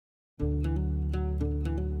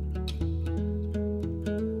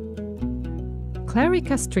Clary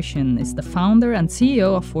Castrician is the founder and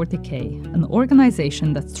CEO of 40K, an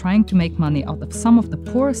organization that's trying to make money out of some of the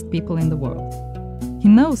poorest people in the world. He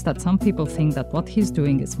knows that some people think that what he's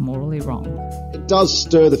doing is morally wrong. It does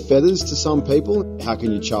stir the feathers to some people. How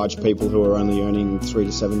can you charge people who are only earning $3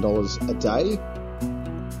 to $7 a day?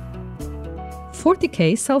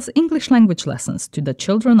 40K sells English language lessons to the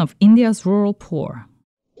children of India's rural poor.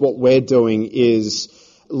 What we're doing is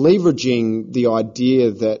leveraging the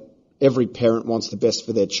idea that every parent wants the best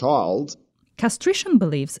for their child. Castrician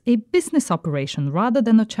believes a business operation rather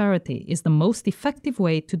than a charity is the most effective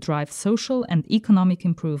way to drive social and economic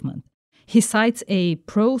improvement. He cites a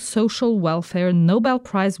pro-social welfare Nobel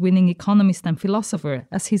Prize-winning economist and philosopher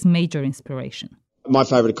as his major inspiration. My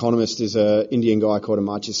favourite economist is an Indian guy called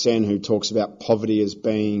Amartya Sen, who talks about poverty as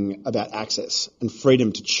being about access and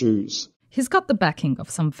freedom to choose. He's got the backing of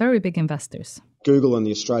some very big investors. Google and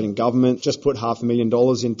the Australian government just put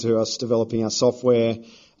 $500,000 into us developing our software.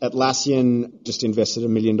 Atlassian just invested $1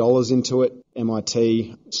 million into it.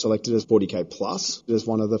 MIT selected as 40K Plus as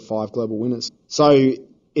one of the 5 global winners. So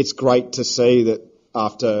it's great to see that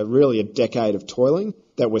after really a decade of toiling,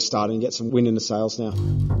 that we're starting to get some wind in the sails now.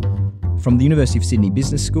 From the University of Sydney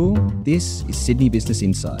Business School, this is Sydney Business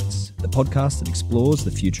Insights, the podcast that explores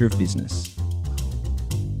the future of business.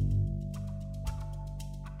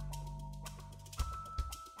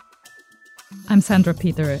 I'm Sandra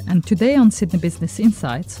Peter, and today on Sydney Business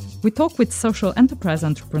Insights, we talk with social enterprise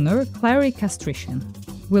entrepreneur Clary Castrician.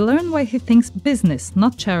 We learn why he thinks business,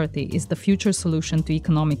 not charity, is the future solution to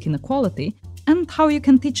economic inequality, and how you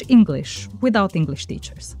can teach English without English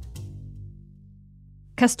teachers.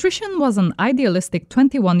 Castrician was an idealistic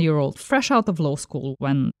 21-year-old fresh out of law school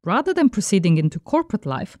when, rather than proceeding into corporate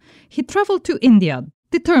life, he traveled to India,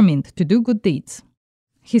 determined to do good deeds.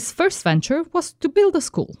 His first venture was to build a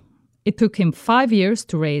school. It took him 5 years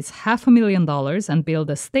to raise $500,000 and build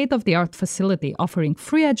a state-of-the-art facility offering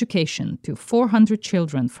free education to 400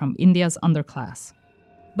 children from India's underclass.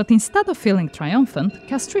 But instead of feeling triumphant,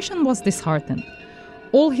 Castrician was disheartened.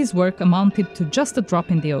 All his work amounted to just a drop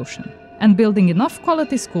in the ocean, and building enough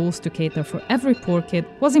quality schools to cater for every poor kid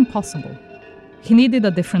was impossible. He needed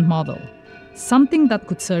a different model. Something that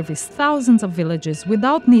could service thousands of villages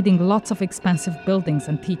without needing lots of expensive buildings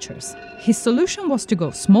and teachers. His solution was to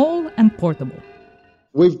go small and portable.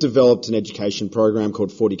 We've developed an education program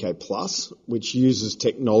called 40K Plus, which uses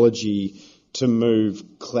technology to move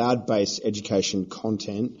cloud-based education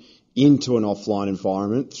content into an offline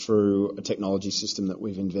environment through a technology system that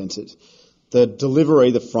we've invented. The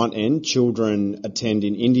delivery, the front end, children attend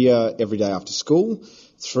in India every day after school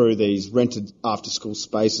through these rented after-school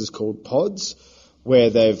spaces called pods,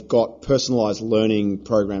 where they've got personalised learning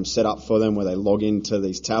programs set up for them, where they log into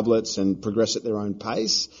these tablets and progress at their own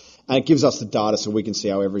pace. And it gives us the data so we can see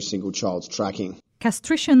how every single child's tracking.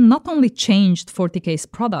 Castrician not only changed 40K's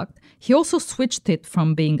product, he also switched it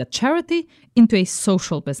from being a charity into a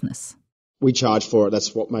social business. We charge for it.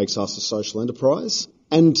 That's what makes us a social enterprise.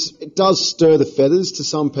 And it does stir the feathers to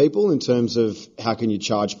some people in terms of how can you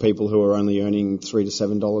charge people who are only earning $3 to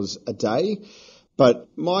 $7 a day. But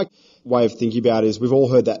my way of thinking about it is we've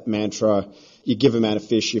all heard that mantra, you give a man a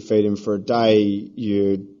fish, you feed him for a day,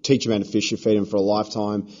 you teach a man to fish, you feed him for a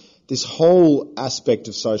lifetime. This whole aspect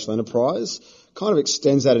of social enterprise kind of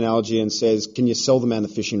extends that analogy and says, can you sell the man the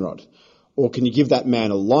fishing rod? Or can you give that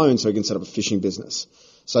man a loan so he can set up a fishing business?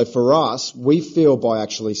 So for us, we feel by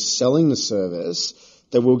actually selling the service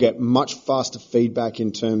that we'll get much faster feedback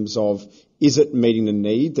in terms of, is it meeting the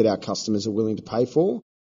need that our customers are willing to pay for?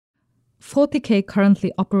 40K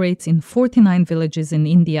currently operates in 49 villages in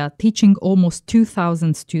India, teaching almost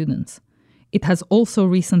 2,000 students. It has also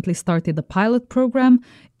recently started a pilot program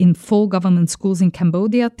in 4 government schools in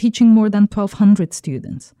Cambodia, teaching more than 1,200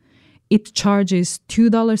 students. It charges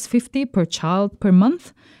 $2.50 per child per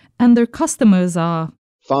month, and their customers are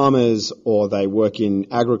farmers, or they work in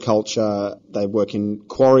agriculture, they work in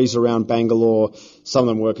quarries around Bangalore, some of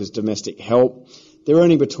them work as domestic help. They're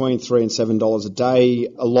earning between $3 and $7 a day.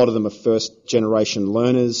 A lot of them are first-generation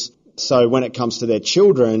learners. So when it comes to their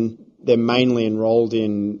children, they're mainly enrolled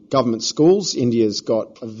in government schools. India's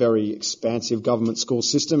got a very expansive government school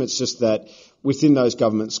system. It's just that within those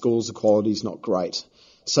government schools, the quality is not great.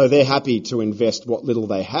 So they're happy to invest what little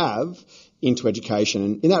they have into education.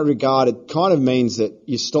 And in that regard, it kind of means that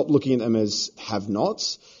you stop looking at them as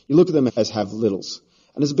have-nots. You look at them as have-littles.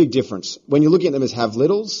 And there's a big difference. When you're looking at them as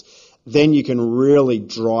have-littles, then you can really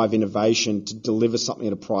drive innovation to deliver something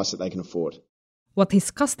at a price that they can afford. What his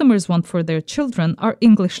customers want for their children are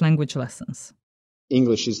English language lessons.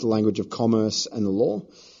 English is the language of commerce and the law.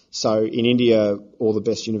 So in India, all the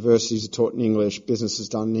best universities are taught in English, business is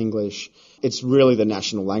done in English. It's really the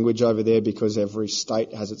national language over there because every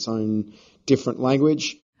state has its own different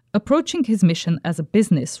language. Approaching his mission as a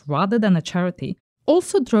business rather than a charity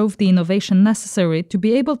also drove the innovation necessary to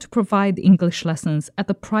be able to provide English lessons at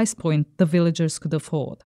a price point the villagers could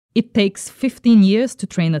afford. It takes 15 years to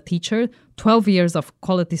train a teacher, 12 years of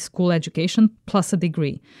quality school education plus a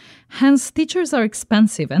degree. Hence, teachers are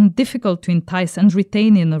expensive and difficult to entice and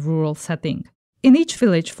retain in a rural setting. In each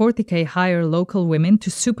village, 40K hire local women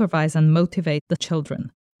to supervise and motivate the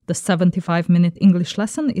children. The 75-minute English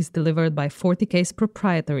lesson is delivered by 40K's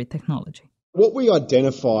proprietary technology. What we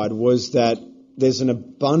identified was that there's an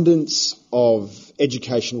abundance of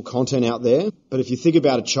educational content out there, but if you think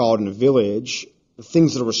about a child in a village, the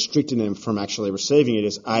things that are restricting them from actually receiving it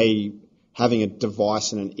is A, having a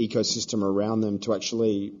device and an ecosystem around them to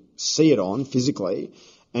actually see it on physically,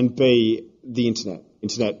 and B, the internet.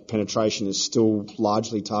 Internet penetration is still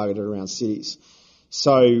largely targeted around cities.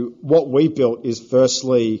 So what we built is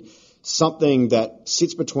firstly something that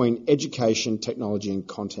sits between education, technology and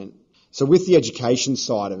content. So with the education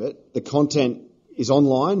side of it, the content is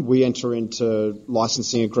online. We enter into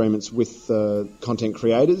licensing agreements with the content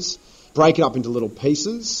creators, break it up into little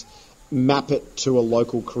pieces, map it to a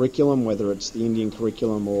local curriculum, whether it's the Indian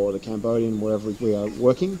curriculum or the Cambodian, wherever we are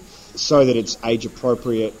working, so that it's age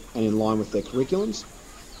appropriate and in line with their curriculums.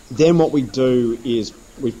 Then what we do is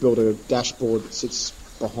we've built a dashboard that sits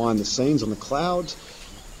behind the scenes on the cloud.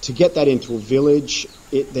 To get that into a village,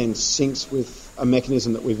 it then syncs with a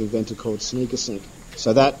mechanism that we've invented called Sneaker Sync.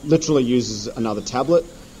 So that literally uses another tablet,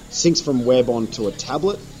 syncs from web onto a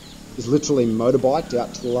tablet, is literally motorbiked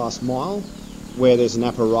out to the last mile, where there's an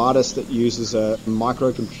apparatus that uses a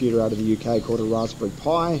microcomputer out of the UK called a Raspberry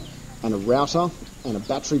Pi and a router and a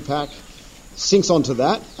battery pack, syncs onto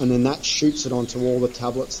that, and then that shoots it onto all the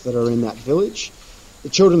tablets that are in that village. The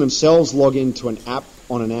children themselves log into an app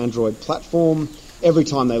on an Android platform. Every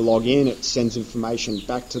time they log in, it sends information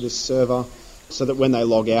back to this server so that when they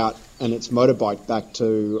log out and it's motorbiked back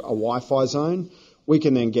to a Wi-Fi zone, we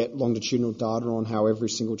can then get longitudinal data on how every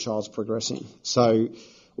single child's progressing. So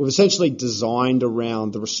we've essentially designed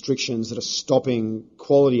around the restrictions that are stopping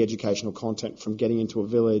quality educational content from getting into a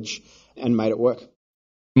village and made it work.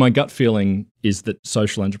 My gut feeling is that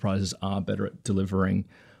social enterprises are better at delivering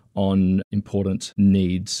on important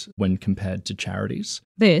needs when compared to charities.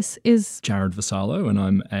 This is Jared Vassallo, and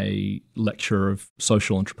I'm a lecturer of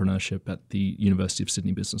social entrepreneurship at the University of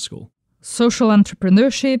Sydney Business School. social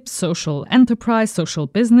entrepreneurship, social enterprise, social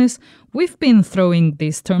business. We've been throwing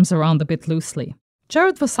these terms around a bit loosely.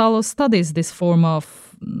 Jared Vassallo studies this form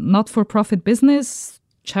of not-for-profit business,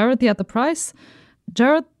 charity at the price.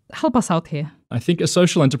 Jared, help us out here. I think a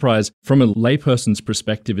social enterprise, from a layperson's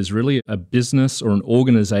perspective, is really a business or an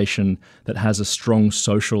organization that has a strong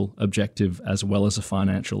social objective as well as a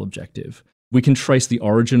financial objective. We can trace the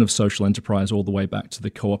origin of social enterprise all the way back to the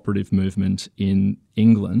cooperative movement in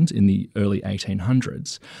England in the early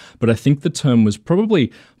 1800s. But I think the term was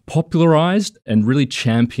probably popularized and really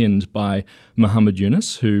championed by Muhammad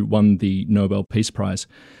Yunus, who won the Nobel Peace Prize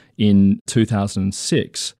in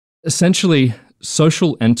 2006. Essentially,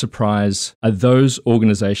 social enterprise are those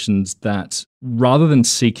organizations that, rather than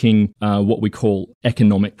seeking what we call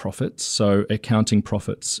economic profits, so accounting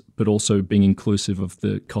profits, but also being inclusive of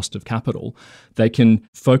the cost of capital, they can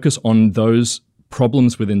focus on those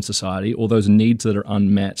problems within society or those needs that are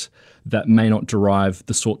unmet that may not derive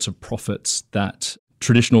the sorts of profits that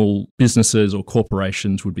traditional businesses or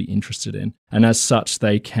corporations would be interested in. And as such,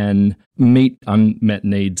 they can meet unmet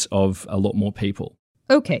needs of a lot more people.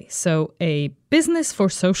 Okay, so a business for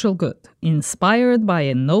social good, inspired by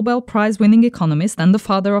a Nobel Prize-winning economist and the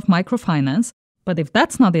father of microfinance. But if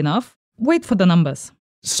that's not enough, wait for the numbers.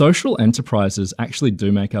 Social enterprises actually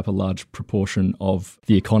do make up a large proportion of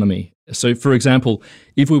the economy. So, for example,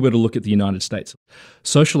 if we were to look at the United States,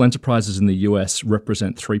 social enterprises in the US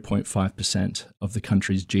represent 3.5% of the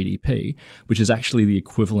country's GDP, which is actually the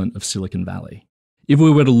equivalent of Silicon Valley. If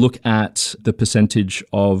we were to look at the percentage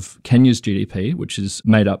of Kenya's GDP, which is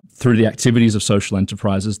made up through the activities of social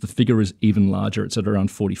enterprises, the figure is even larger. It's at around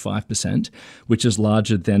 45%, which is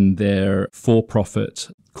larger than their for-profit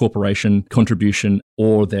corporation contribution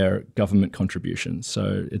or their government contribution.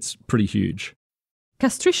 So it's pretty huge.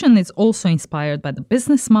 Castrition is also inspired by the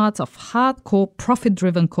business smarts of hardcore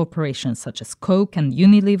profit-driven corporations such as Coke and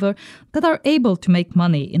Unilever that are able to make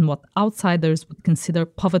money in what outsiders would consider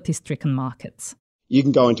poverty-stricken markets. You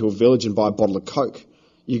can go into a village and buy a bottle of Coke.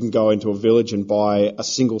 You can go into a village and buy a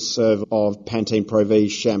single serve of Pantene Pro V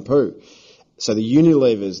shampoo. So the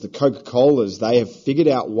Unilevers, the Coca-Colas, they have figured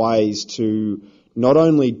out ways to not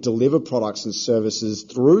only deliver products and services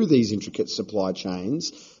through these intricate supply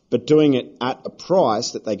chains, but doing it at a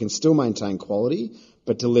price that they can still maintain quality,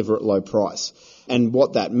 but deliver at low price. And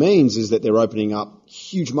what that means is that they're opening up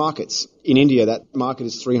huge markets. In India, that market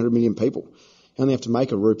is 300 million people. You only have to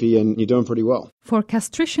make a rupee and you're doing pretty well. For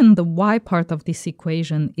Castrition, the why part of this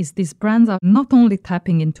equation is these brands are not only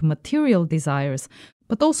tapping into material desires,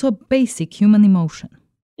 but also basic human emotion.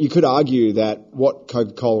 You could argue that what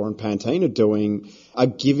Coca-Cola and Pantene are doing are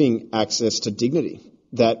giving access to dignity,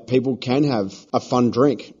 that people can have a fun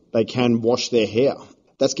drink, they can wash their hair.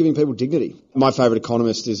 That's giving people dignity. My favourite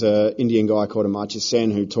economist is an Indian guy called Amartya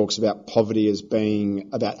Sen, who talks about poverty as being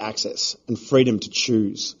about access and freedom to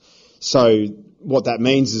choose. So what that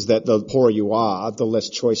means is that the poorer you are, the less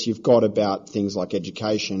choice you've got about things like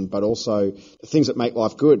education, but also the things that make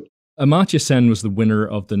life good. Amartya Sen was the winner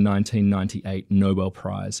of the 1998 Nobel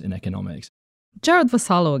Prize in Economics. Jared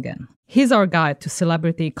Vassallo again. He's our guide to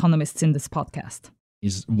celebrity economists in this podcast.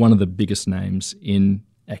 He's one of the biggest names in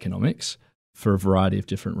economics for a variety of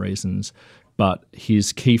different reasons, but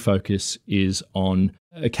his key focus is on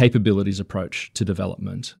a capabilities approach to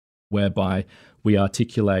development, whereby we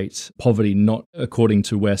articulate poverty not according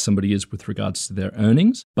to where somebody is with regards to their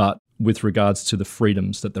earnings, but with regards to the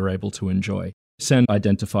freedoms that they're able to enjoy. Sen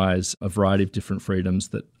identifies a variety of different freedoms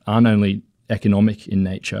that aren't only economic in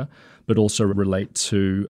nature, but also relate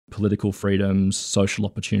to political freedoms, social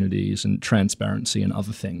opportunities, and transparency and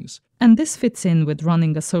other things. And this fits in with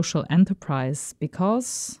running a social enterprise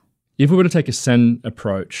because... If we were to take a Sen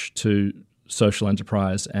approach to social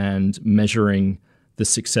enterprise and measuring the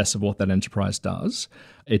success of what that enterprise does,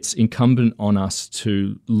 it's incumbent on us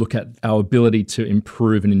to look at our ability to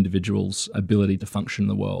improve an individual's ability to function in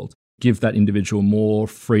the world, give that individual more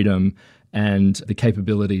freedom and the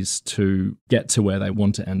capabilities to get to where they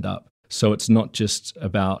want to end up. So it's not just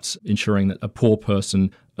about ensuring that a poor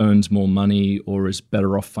person earns more money or is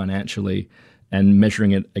better off financially and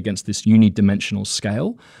measuring it against this unidimensional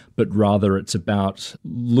scale, but rather it's about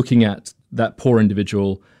looking at that poor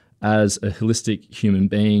individual as a holistic human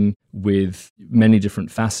being with many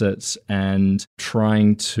different facets and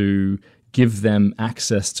trying to give them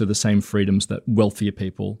access to the same freedoms that wealthier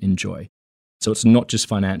people enjoy. So it's not just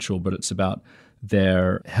financial, but it's about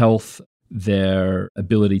their health, their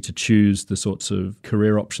ability to choose the sorts of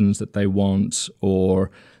career options that they want,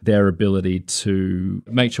 or their ability to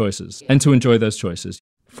make choices and to enjoy those choices.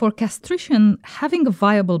 For Castrition, having a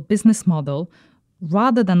viable business model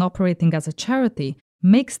rather than operating as a charity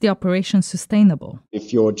makes the operation sustainable.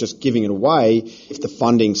 If you're just giving it away, if the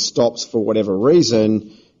funding stops for whatever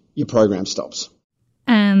reason, your program stops.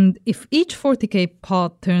 And if each 40K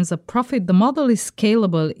pod turns a profit, the model is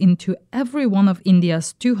scalable into every one of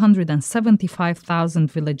India's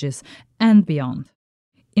 275,000 villages and beyond.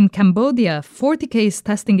 In Cambodia, 40K is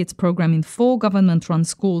testing its program in 4 government-run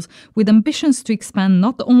schools with ambitions to expand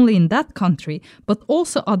not only in that country, but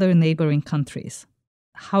also other neighboring countries.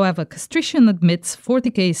 However, Castrition admits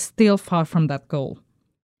 40K is still far from that goal.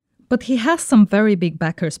 But he has some very big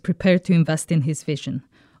backers prepared to invest in his vision.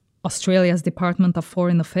 Australia's Department of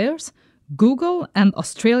Foreign Affairs, Google, and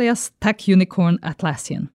Australia's tech unicorn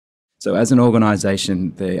Atlassian. So as an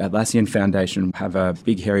organisation, the Atlassian Foundation have a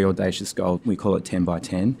big, hairy, audacious goal. We call it 10 by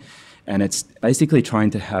 10. And it's basically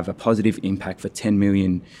trying to have a positive impact for 10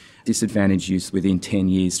 million disadvantaged youths within 10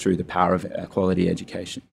 years through the power of quality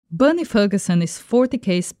education. Bernie Ferguson is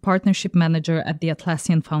 40K's partnership manager at the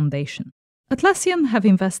Atlassian Foundation. Atlassian have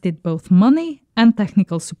invested both money and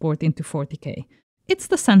technical support into 40K. It's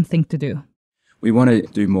the Sen thing to do. We want to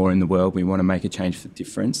do more in the world. We want to make a change for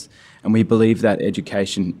difference. And we believe that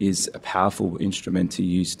education is a powerful instrument to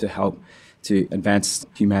use to help to advance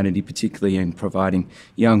humanity, particularly in providing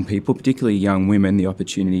young people, particularly young women, the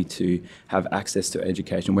opportunity to have access to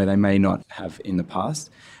education where they may not have in the past.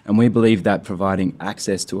 And we believe that providing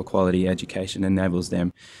access to a quality education enables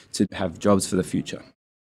them to have jobs for the future.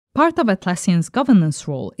 Part of Atlassian's governance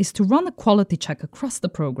role is to run a quality check across the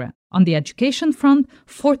program. On the education front,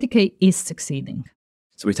 40K is succeeding.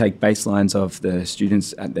 So we take baselines of the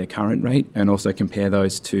students at their current rate and also compare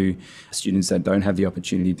those to students that don't have the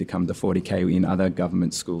opportunity to come to 40K in other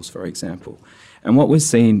government schools, for example. And what we've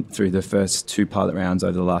seen through the first 2 pilot rounds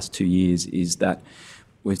over the last 2 years is that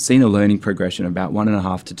we've seen a learning progression about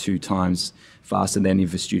 1.5 to 2 times faster than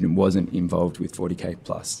if a student wasn't involved with 40K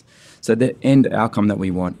plus. So the end outcome that we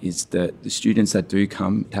want is that the students that do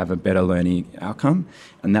come have a better learning outcome,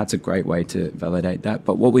 and that's a great way to validate that.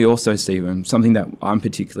 But what we also see, and something that I'm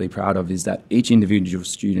particularly proud of, is that each individual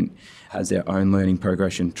student has their own learning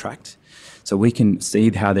progression tracked. So we can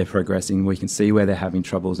see how they're progressing, we can see where they're having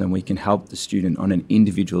troubles, and we can help the student on an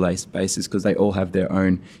individualized basis because they all have their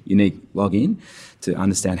own unique login to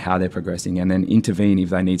understand how they're progressing and then intervene if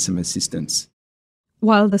they need some assistance.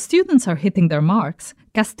 While the students are hitting their marks,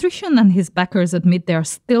 Kastrician and his backers admit they are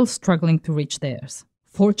still struggling to reach theirs.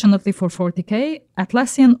 Fortunately for 40K,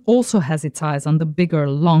 Atlassian also has its eyes on the bigger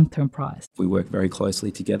long-term prize. We work very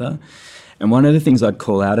closely together. And one of the things I'd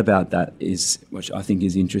call out about that is, which I think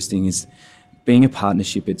is interesting, is being a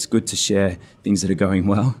partnership, it's good to share things that are going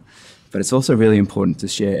well, but it's also really important to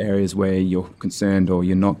share areas where you're concerned or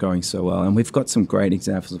you're not going so well. And we've got some great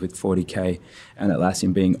examples with 40K and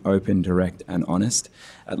Atlassian being open, direct and honest.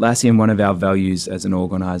 Atlassian, one of our values as an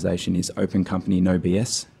organisation is open company, no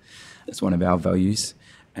BS. It's one of our values.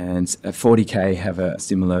 And 40K have a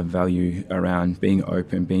similar value around being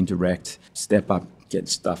open, being direct, step up, get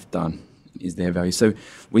stuff done is their value. So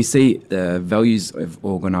we see the values of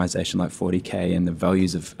organisation like 40K and the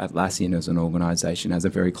values of Atlassian as an organisation as a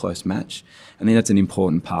very close match. I think that's an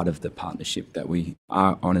important part of the partnership, that we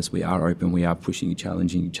are honest, we are open, we are pushing and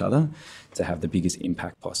challenging each other to have the biggest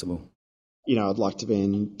impact possible. You know, I'd like to be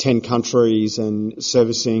in 10 countries and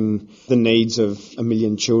servicing the needs of 1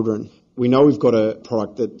 million children. We know we've got a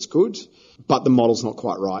product that's good, but the model's not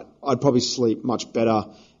quite right. I'd probably sleep much better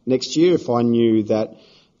next year if I knew that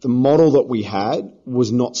the model that we had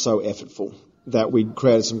was not so effortful, that we'd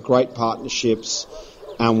created some great partnerships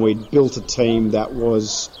and we'd built a team that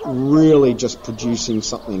was really just producing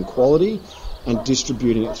something in quality and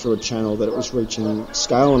distributing it through a channel that it was reaching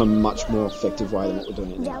scale in a much more effective way than what we're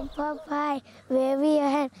doing it now. Jump up high, wave your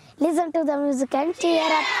hand, listen to the music and cheer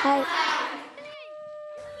up high.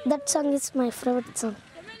 That song is my favorite song.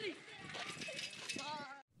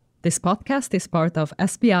 This podcast is part of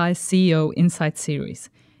SBI's CEO Insight series.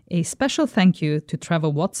 A special thank you to Trevor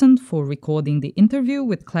Watson for recording the interview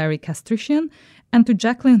with Clary Kastrician and to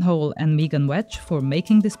Jacqueline Hole and Megan Wedge for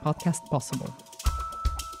making this podcast possible.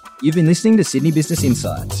 You've been listening to Sydney Business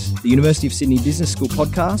Insights, the University of Sydney Business School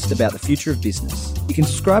podcast about the future of business. You can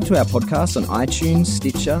subscribe to our podcast on iTunes,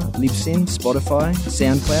 Stitcher, Libsyn, Spotify,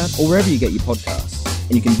 SoundCloud, or wherever you get your podcasts.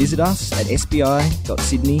 And you can visit us at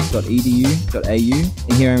sbi.sydney.edu.au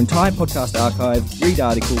and hear our entire podcast archive, read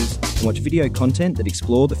articles, and watch video content that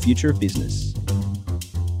explore the future of business.